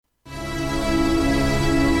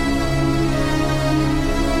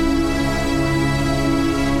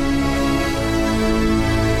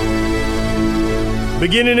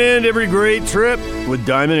Begin and end every great trip with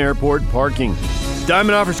Diamond Airport Parking.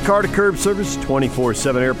 Diamond offers car-to-curb service,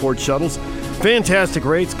 24/7 airport shuttles, fantastic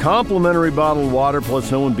rates, complimentary bottled water,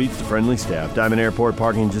 plus no one beats the friendly staff. Diamond Airport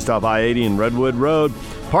Parking just off I-80 and Redwood Road.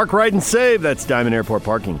 Park right and save. That's Diamond Airport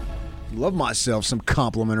Parking. Love myself some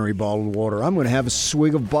complimentary bottled water. I'm going to have a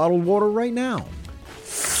swig of bottled water right now.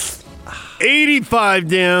 85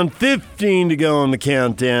 down, 15 to go on the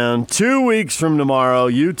countdown. 2 weeks from tomorrow,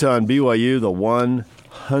 Utah and BYU, the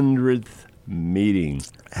 100th meeting.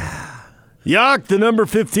 Yuck, the number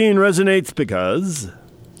 15 resonates because...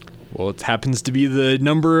 Well, it happens to be the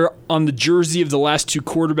number on the jersey of the last two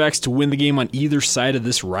quarterbacks to win the game on either side of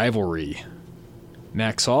this rivalry.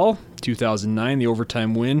 Max Hall, 2009, the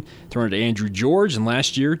overtime win, thrown to Andrew George, and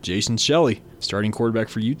last year, Jason Shelley, starting quarterback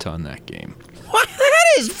for Utah in that game. What?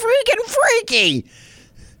 That is freaking freaky!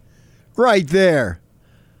 Right there.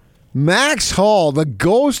 Max Hall, the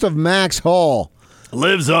ghost of Max Hall.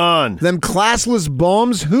 Lives on. Them classless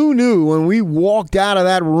bums, who knew when we walked out of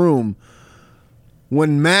that room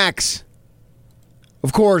when Max,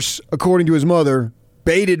 of course, according to his mother,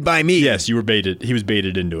 baited by me. Yes, you were baited. He was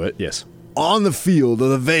baited into it, yes. On the field of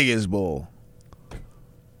the Vegas Bowl.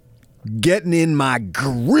 Getting in my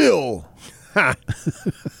grill.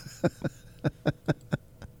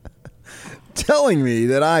 Telling me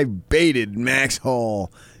that I baited Max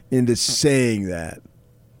Hall into saying that.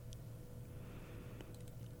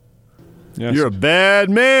 Yes. You're a bad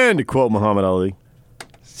man, to quote Muhammad Ali.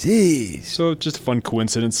 Jeez. So just a fun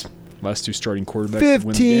coincidence. Last two starting quarterbacks to win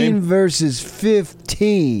the 15 game. versus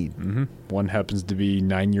 15. Mm-hmm. One happens to be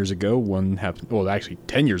 9 years ago. One happened, well, actually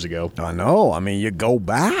 10 years ago. I know. I mean, you go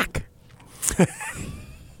back.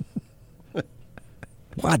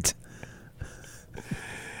 What?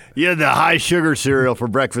 You had the high sugar cereal for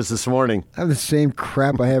breakfast this morning. I have the same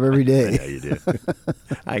crap I have every day. Yeah, you do.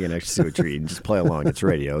 I can actually see what you're eating. Just play along. It's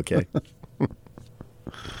radio, okay?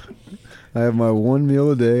 I have my one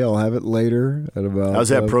meal a day. I'll have it later at about... How's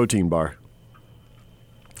that protein bar?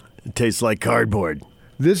 It tastes like cardboard.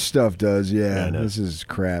 This stuff does, yeah. I know. This is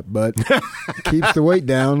crap, but keeps the weight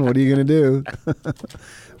down. What are you going to do?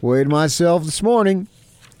 Weighed myself this morning,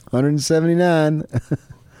 179.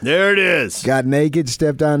 There it is. Got naked,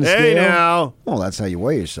 stepped on the Hey, scale. now. Well, that's how you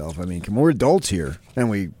weigh yourself. I mean, we're adults here, and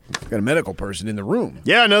we got a medical person in the room.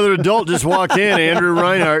 Yeah, another adult just walked in, Andrew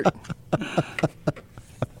Reinhardt.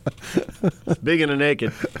 Speaking of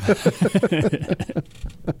naked.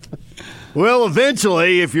 Well,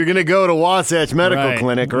 eventually, if you're going to go to Wasatch Medical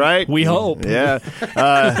Clinic, right? We hope. Yeah.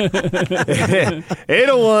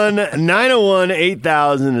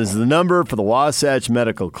 801-901-8000 is the number for the Wasatch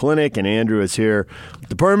Medical Clinic, and Andrew is here with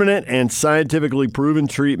the permanent and scientifically proven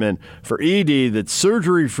treatment for ED that's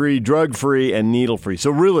surgery-free, drug-free, and needle-free.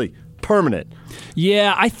 So really, permanent.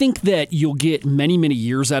 Yeah, I think that you'll get many, many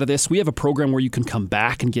years out of this. We have a program where you can come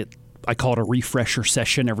back and get, I call it a refresher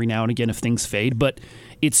session every now and again if things fade, but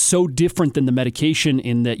it's so different than the medication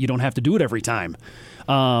in that you don't have to do it every time.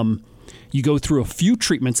 You go through a few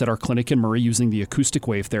treatments at our clinic in Murray using the acoustic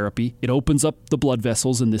wave therapy. It opens up the blood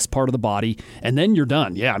vessels in this part of the body, and then you're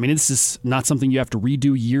done. Yeah, I mean, this is not something you have to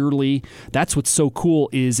redo yearly. That's what's so cool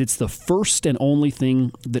is it's the first and only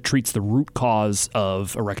thing that treats the root cause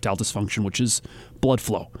of erectile dysfunction, which is blood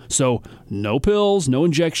flow. So no pills, no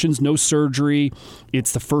injections, no surgery.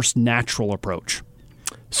 It's the first natural approach.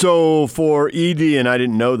 So for ED, and I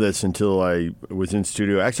didn't know this until I was in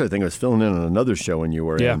studio. Actually, I think I was filling in on another show when you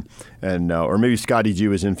were in. And or maybe Scotty G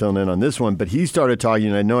was in filling in on this one. But he started talking,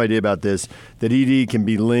 and I had no idea about this, that ED can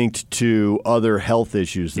be linked to other health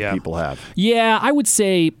issues that people have. Yeah, I would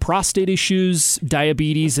say prostate issues,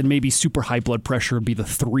 diabetes, and maybe super high blood pressure would be the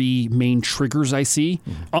three main triggers I see.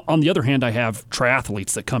 On the other hand, I have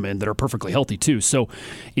triathletes that come in that are perfectly healthy too. So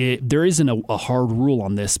there isn't a hard rule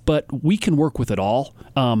on this, but we can work with it all.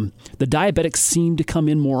 The diabetics seem to come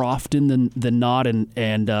in more often than not, and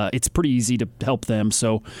it's pretty easy to help them.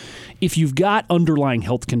 So if you've got underlying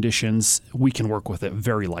health conditions, we can work with it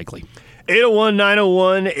very likely.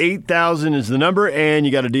 801-901-8000 is the number, and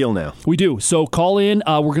you got a deal now. We do. So call in.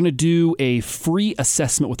 We're going to do a free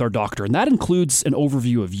assessment with our doctor, and that includes an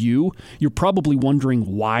overview of you. You're probably wondering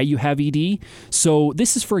why you have ED. So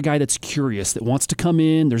this is for a guy that's curious, that wants to come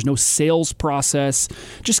in. There's no sales process.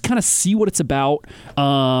 Just kind of see what it's about.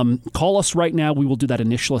 Call us right now. We will do that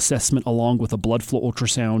initial assessment along with a blood flow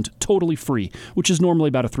ultrasound, totally free, which is normally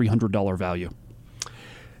about a $300 value.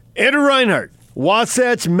 Andrew Reinhardt,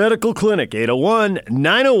 Wasatch Medical Clinic,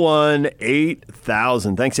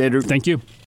 801-901-8000. Thanks, Andrew. Thank you.